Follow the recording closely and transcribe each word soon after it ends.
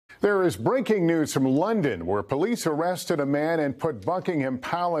There is breaking news from London, where police arrested a man and put Buckingham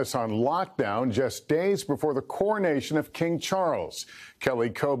Palace on lockdown just days before the coronation of King Charles.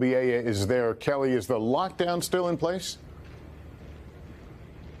 Kelly Cobiella is there. Kelly, is the lockdown still in place?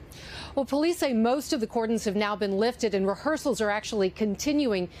 Well, police say most of the cordons have now been lifted and rehearsals are actually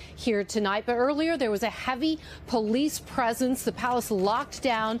continuing here tonight. But earlier there was a heavy police presence. The palace locked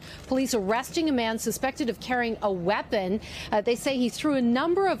down, police arresting a man suspected of carrying a weapon. They say he threw a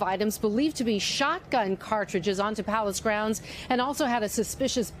number of items believed to be shotgun cartridges onto palace grounds and also had a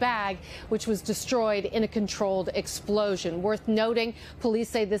suspicious bag which was destroyed in a controlled explosion. Worth noting, police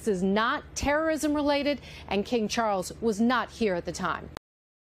say this is not terrorism related and King Charles was not here at the time.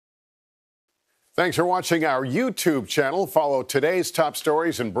 Thanks for watching our YouTube channel. Follow today's top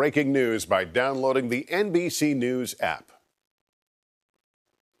stories and breaking news by downloading the NBC News app.